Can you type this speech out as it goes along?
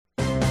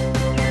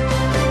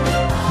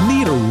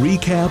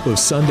recap of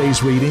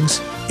Sunday's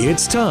readings,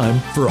 it's time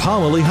for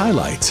Homily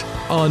Highlights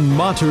on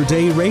Mater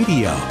Dei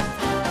Radio.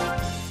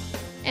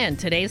 And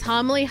today's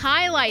homily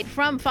highlight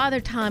from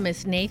Father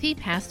Thomas Nathe,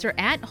 pastor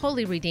at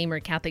Holy Redeemer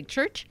Catholic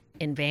Church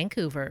in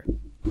Vancouver.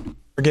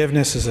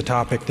 Forgiveness is a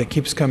topic that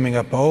keeps coming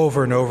up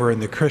over and over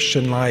in the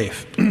Christian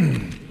life.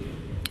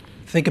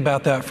 Think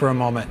about that for a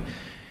moment.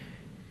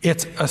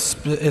 It's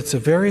a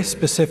very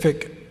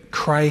specific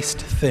Christ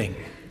thing.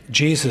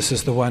 Jesus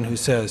is the one who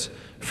says,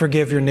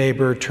 forgive your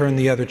neighbor, turn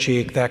the other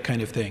cheek, that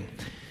kind of thing.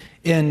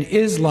 In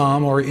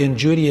Islam or in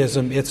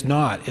Judaism, it's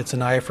not. It's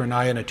an eye for an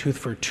eye and a tooth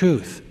for a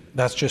tooth.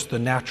 That's just the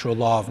natural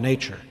law of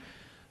nature.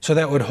 So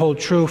that would hold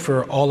true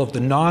for all of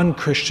the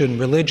non-Christian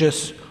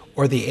religious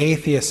or the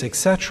atheists,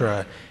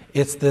 etc.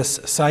 It's this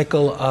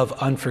cycle of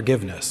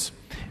unforgiveness.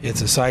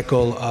 It's a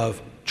cycle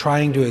of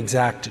trying to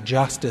exact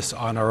justice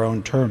on our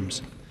own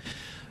terms.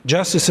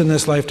 Justice in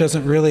this life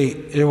doesn't really,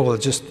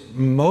 it just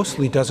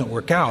mostly doesn't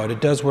work out. It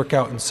does work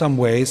out in some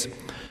ways,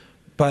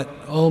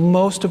 but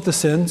most of the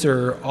sins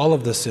or all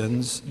of the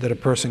sins that a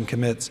person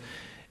commits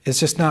is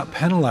just not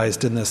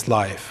penalized in this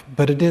life,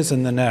 but it is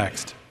in the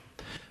next.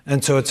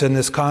 And so it's in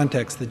this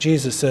context that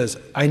Jesus says,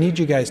 I need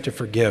you guys to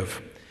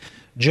forgive.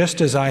 Just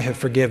as I have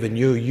forgiven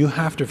you, you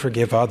have to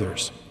forgive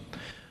others.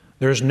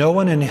 There's no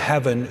one in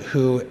heaven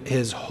who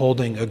is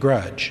holding a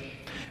grudge.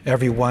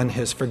 Everyone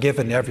has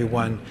forgiven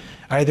everyone,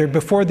 either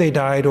before they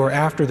died or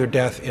after their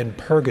death in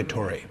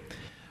purgatory.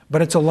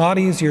 But it's a lot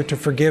easier to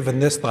forgive in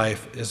this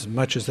life, as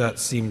much as that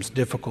seems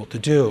difficult to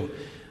do,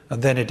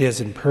 than it is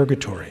in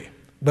purgatory.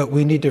 But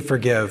we need to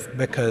forgive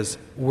because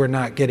we're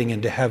not getting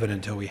into heaven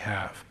until we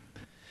have.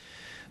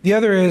 The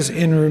other is,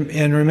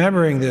 in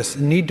remembering this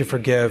need to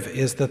forgive,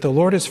 is that the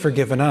Lord has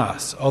forgiven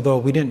us, although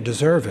we didn't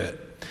deserve it.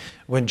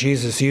 When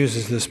Jesus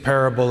uses this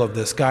parable of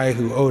this guy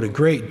who owed a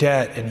great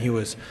debt and he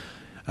was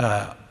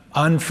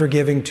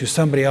unforgiving to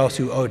somebody else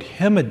who owed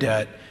him a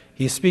debt,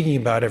 he's speaking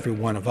about every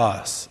one of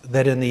us,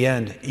 that in the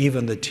end,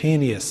 even the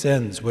teeniest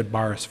sins would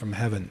bar us from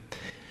heaven.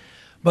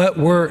 But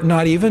we're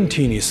not even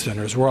teeny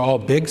sinners, we're all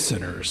big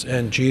sinners,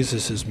 and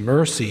Jesus'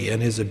 mercy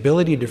and his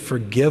ability to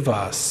forgive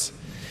us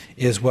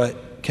is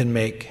what can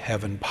make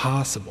heaven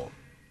possible.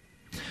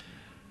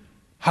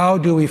 How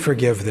do we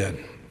forgive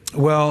then?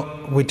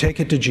 Well, we take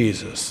it to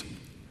Jesus.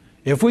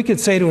 If we could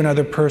say to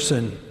another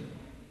person,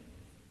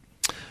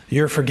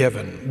 you're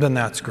forgiven, then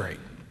that's great.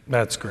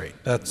 That's great.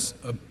 That's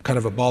kind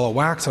of a ball of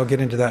wax. I'll get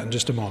into that in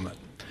just a moment.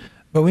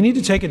 But we need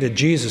to take it to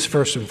Jesus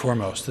first and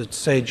foremost, to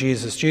say,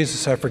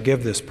 Jesus, I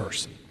forgive this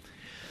person.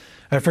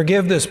 I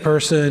forgive this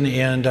person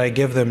and I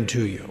give them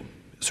to you,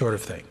 sort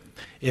of thing.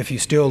 If you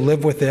still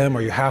live with them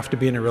or you have to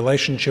be in a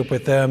relationship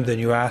with them, then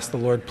you ask the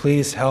Lord,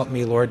 please help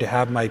me, Lord, to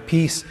have my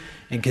peace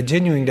in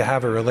continuing to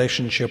have a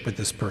relationship with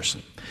this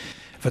person.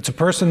 If it's a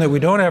person that we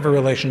don't have a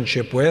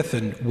relationship with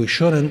and we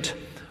shouldn't,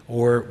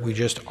 or we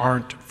just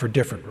aren't for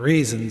different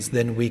reasons,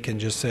 then we can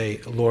just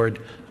say, Lord,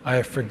 I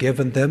have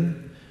forgiven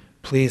them.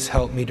 Please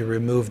help me to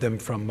remove them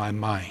from my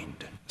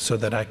mind so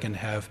that I can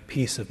have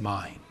peace of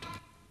mind.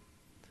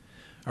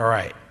 All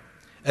right.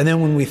 And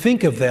then when we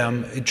think of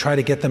them, try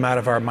to get them out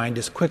of our mind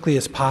as quickly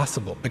as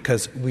possible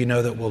because we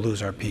know that we'll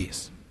lose our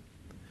peace.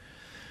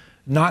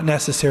 Not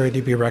necessary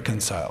to be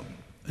reconciled.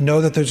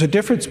 Know that there's a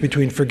difference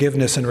between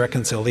forgiveness and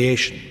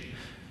reconciliation.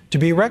 To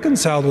be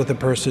reconciled with a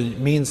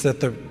person means that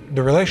the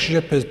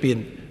relationship has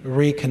been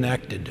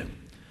reconnected.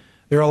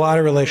 There are a lot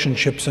of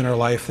relationships in our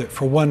life that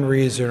for one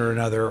reason or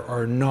another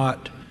we're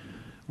not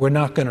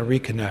going to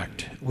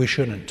reconnect. We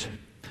shouldn't.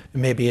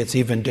 Maybe it's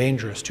even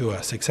dangerous to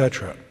us,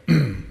 etc.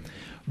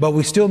 But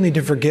we still need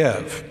to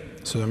forgive.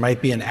 So there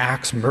might be an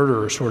axe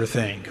murderer sort of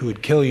thing who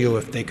would kill you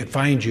if they could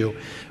find you.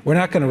 We're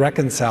not going to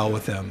reconcile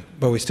with them,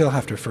 but we still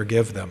have to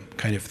forgive them,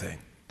 kind of thing.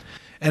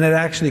 And it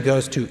actually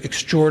goes to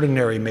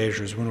extraordinary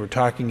measures when we're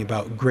talking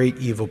about great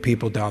evil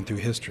people down through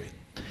history.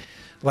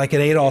 Like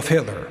an Adolf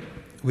Hitler,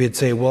 we'd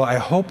say, well, I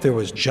hope there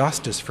was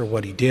justice for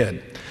what he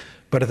did,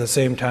 but at the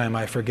same time,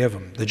 I forgive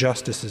him. The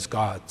justice is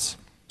God's,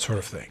 sort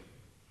of thing.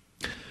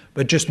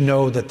 But just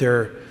know that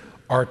there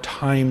are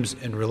times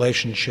in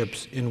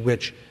relationships in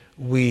which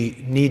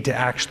we need to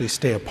actually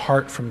stay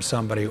apart from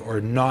somebody or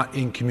not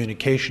in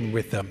communication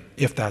with them,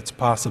 if that's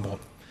possible.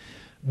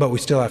 But we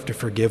still have to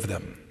forgive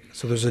them.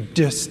 So there's a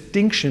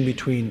distinction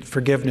between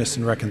forgiveness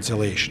and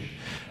reconciliation.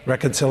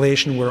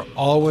 Reconciliation, we're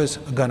always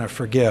going to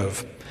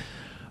forgive,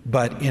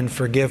 but in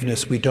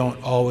forgiveness, we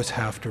don't always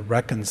have to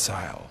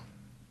reconcile.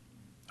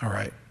 All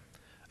right.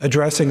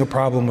 Addressing a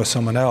problem with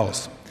someone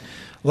else.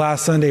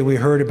 Last Sunday, we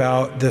heard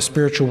about the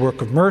spiritual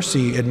work of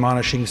mercy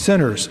admonishing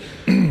sinners.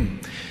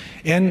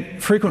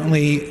 And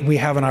frequently, we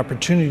have an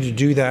opportunity to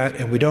do that,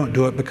 and we don't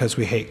do it because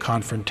we hate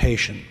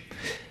confrontation.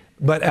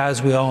 But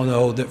as we all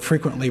know, that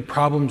frequently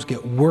problems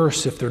get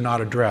worse if they're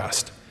not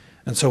addressed.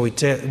 And so we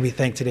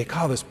think today,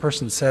 oh, this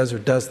person says or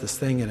does this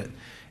thing, and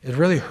it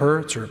really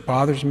hurts or it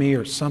bothers me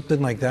or something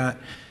like that.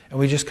 And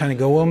we just kind of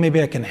go, well,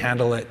 maybe I can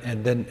handle it.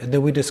 And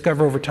then we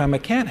discover over time, I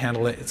can't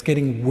handle it. It's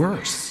getting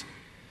worse.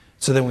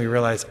 So then we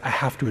realize, I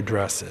have to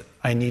address it.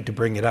 I need to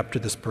bring it up to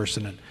this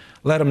person and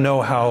let them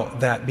know how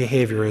that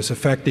behavior is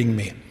affecting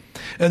me.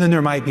 And then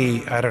there might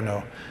be, I don't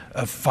know,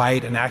 a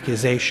fight, an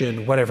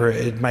accusation, whatever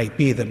it might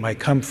be that might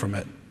come from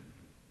it.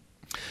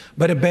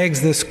 But it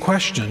begs this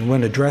question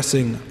when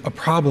addressing a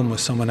problem with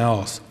someone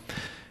else.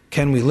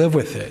 Can we live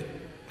with it?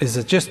 Is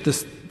it just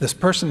this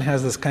person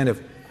has this kind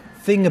of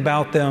thing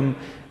about them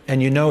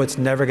and you know it's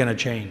never going to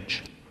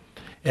change?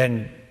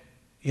 And,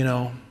 you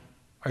know,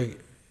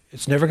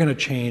 it's never going to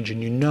change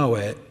and you know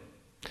it.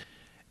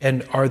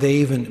 And are they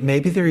even,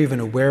 maybe they're even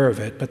aware of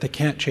it, but they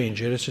can't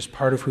change it. It's just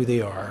part of who they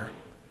are.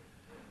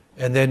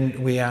 And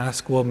then we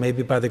ask, well,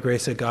 maybe by the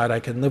grace of God, I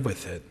can live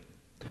with it.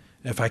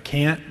 If I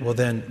can't, well,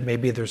 then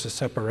maybe there's a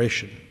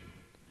separation.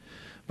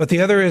 But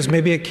the other is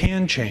maybe it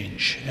can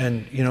change.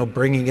 And, you know,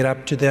 bringing it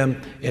up to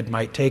them, it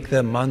might take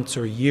them months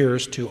or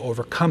years to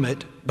overcome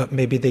it, but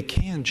maybe they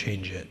can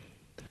change it.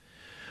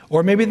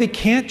 Or maybe they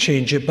can't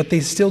change it, but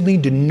they still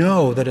need to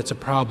know that it's a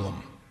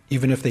problem,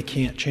 even if they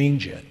can't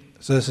change it.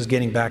 So this is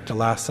getting back to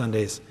last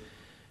Sunday's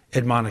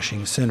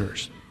admonishing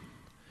sinners.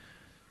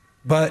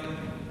 But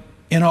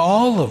in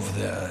all of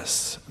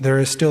this, there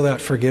is still that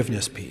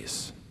forgiveness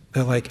piece.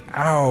 They're like,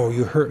 ow,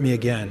 you hurt me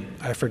again,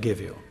 I forgive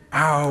you.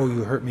 Ow,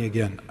 you hurt me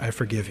again, I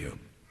forgive you.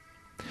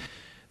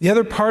 The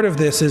other part of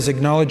this is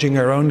acknowledging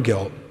our own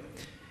guilt.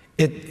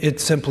 It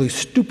simply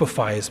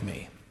stupefies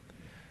me,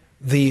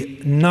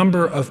 the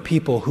number of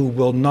people who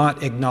will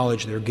not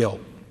acknowledge their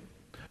guilt.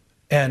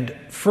 And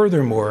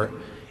furthermore,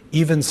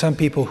 even some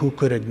people who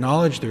could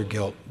acknowledge their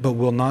guilt but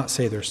will not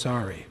say they're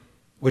sorry,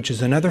 which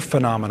is another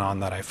phenomenon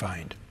that I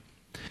find.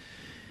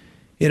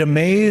 It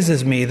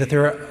amazes me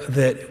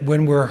that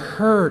when we're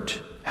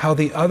hurt, how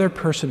the other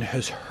person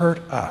has hurt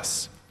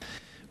us.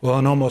 Well,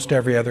 in almost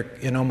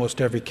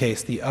every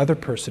case, the other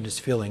person is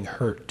feeling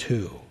hurt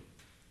too.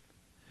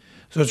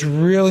 So it's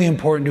really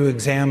important to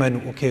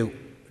examine, okay,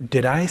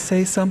 did I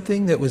say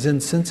something that was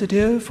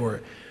insensitive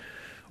or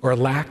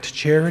lacked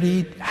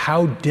charity?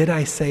 How did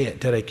I say it?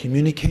 Did I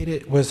communicate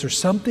it? Was there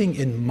something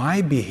in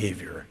my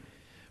behavior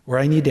where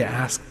I need to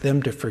ask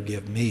them to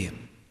forgive me?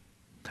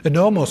 And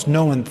almost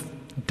no one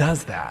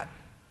does that.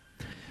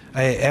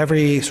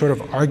 Every sort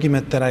of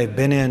argument that I've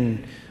been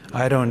in,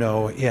 I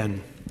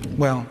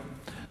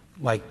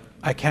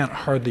can't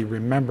hardly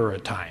remember a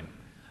time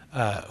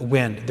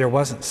when there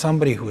wasn't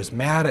somebody who was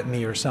mad at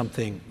me or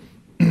something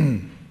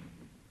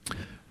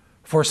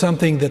for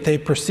something that they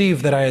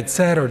perceived that I had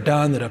said or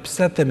done that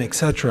upset them,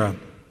 etc.,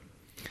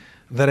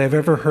 that I've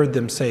ever heard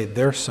them say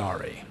they're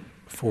sorry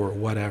for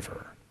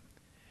whatever.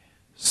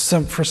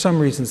 For some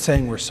reason,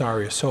 saying we're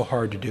sorry is so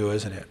hard to do,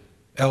 isn't it?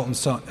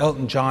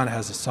 Elton John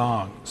has a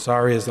song,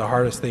 sorry is the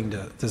hardest thing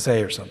to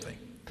say or something.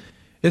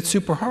 It's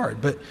super hard,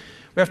 but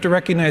we have to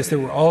recognize that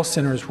we're all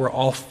sinners, we're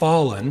all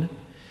fallen.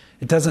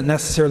 It doesn't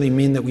necessarily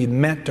mean that we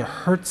meant to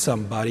hurt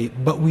somebody,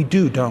 but we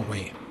do, don't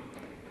we?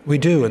 We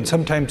do, and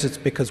sometimes it's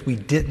because we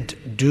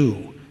didn't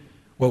do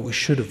what we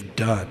should have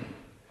done.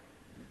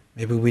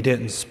 Maybe we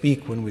didn't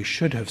speak when we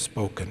should have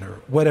spoken, or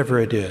whatever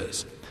it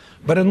is.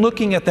 But in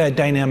looking at that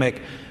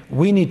dynamic,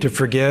 we need to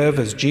forgive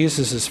as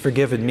Jesus has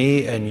forgiven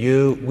me and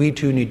you. We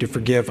too need to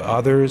forgive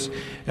others.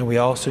 And we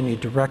also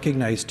need to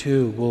recognize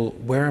too, well,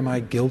 where am I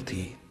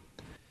guilty?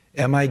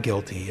 Am I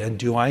guilty? And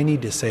do I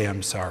need to say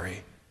I'm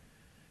sorry?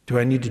 Do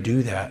I need to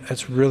do that?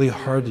 That's really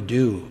hard to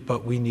do,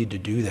 but we need to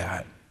do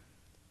that.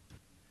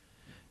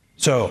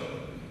 So,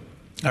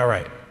 all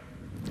right.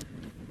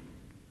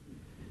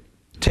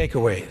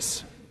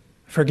 Takeaways.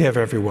 Forgive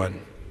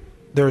everyone.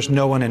 There's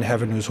no one in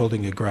heaven who's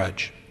holding a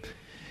grudge.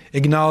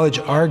 Acknowledge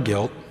our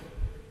guilt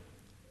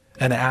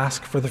and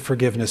ask for the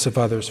forgiveness of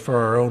others for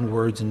our own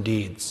words and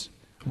deeds,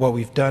 what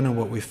we've done and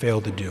what we've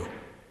failed to do.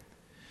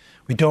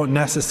 We don't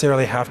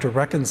necessarily have to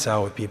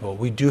reconcile with people.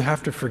 We do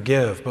have to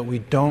forgive, but we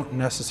don't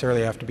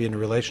necessarily have to be in a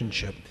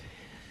relationship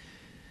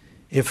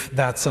if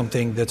that's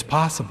something that's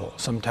possible.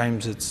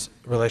 Sometimes it's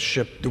a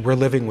relationship that we're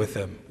living with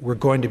them. We're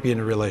going to be in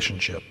a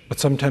relationship, but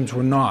sometimes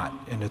we're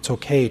not, and it's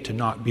okay to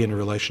not be in a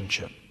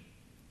relationship.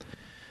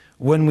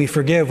 When we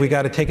forgive, we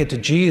got to take it to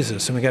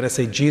Jesus, and we got to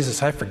say,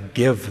 Jesus, I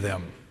forgive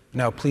them.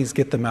 Now, please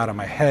get them out of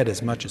my head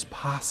as much as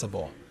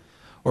possible,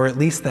 or at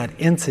least that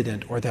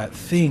incident or that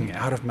thing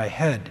out of my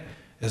head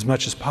as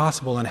much as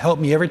possible, and help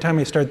me every time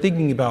I start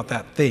thinking about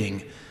that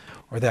thing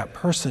or that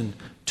person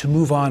to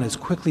move on as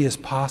quickly as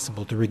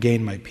possible to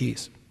regain my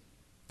peace.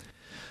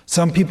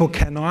 Some people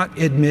cannot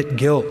admit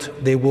guilt.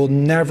 They will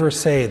never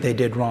say they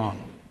did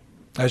wrong.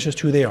 That's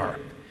just who they are.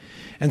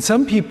 And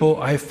some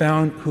people I've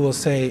found who will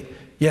say,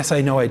 yes,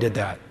 I know I did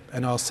that.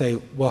 And I'll say,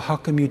 well, how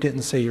come you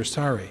didn't say you're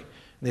sorry?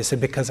 And they say,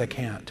 because I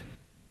can't.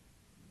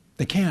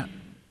 They can't.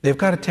 They've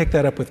got to take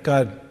that up with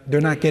God.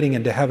 They're not getting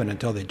into heaven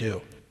until they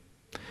do.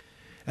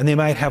 And they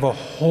might have a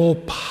whole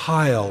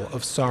pile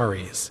of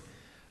sorries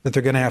that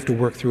they're going to have to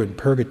work through in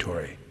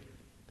purgatory.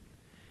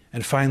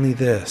 And finally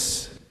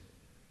this,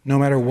 no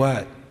matter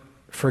what,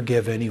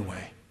 forgive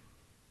anyway.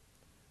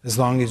 As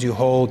long as you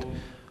hold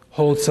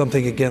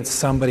something against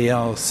somebody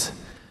else,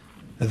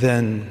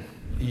 then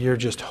you're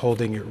just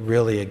holding it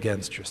really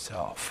against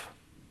yourself.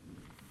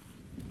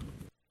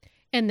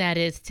 And that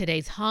is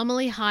today's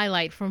homily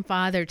highlight from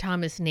Father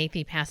Thomas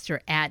Nathe,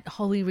 pastor at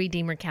Holy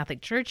Redeemer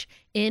Catholic Church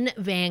in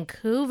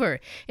Vancouver.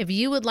 If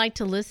you would like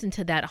to listen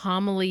to that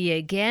homily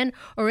again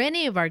or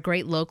any of our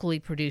great locally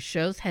produced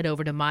shows, head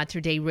over to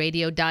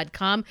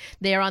materdeiradio.com.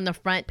 There on the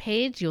front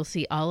page, you'll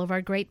see all of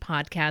our great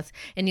podcasts,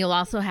 and you'll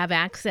also have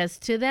access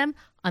to them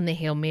on the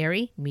Hail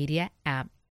Mary Media app.